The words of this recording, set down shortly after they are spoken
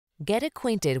Get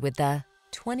acquainted with the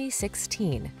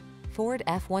 2016 Ford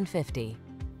F-150.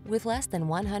 With less than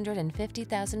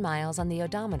 150,000 miles on the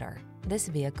odometer, this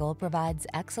vehicle provides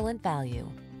excellent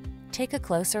value. Take a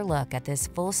closer look at this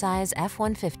full-size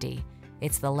F-150.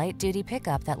 It's the light-duty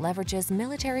pickup that leverages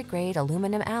military-grade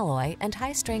aluminum alloy and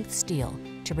high-strength steel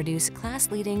to produce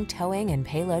class-leading towing and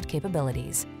payload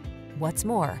capabilities. What's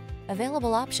more,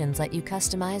 available options let you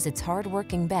customize its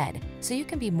hard-working bed so you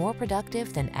can be more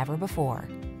productive than ever before.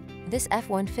 This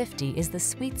F-150 is the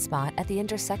sweet spot at the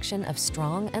intersection of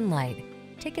strong and light.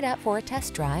 Take it out for a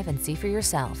test drive and see for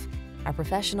yourself. Our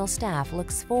professional staff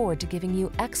looks forward to giving you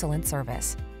excellent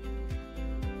service.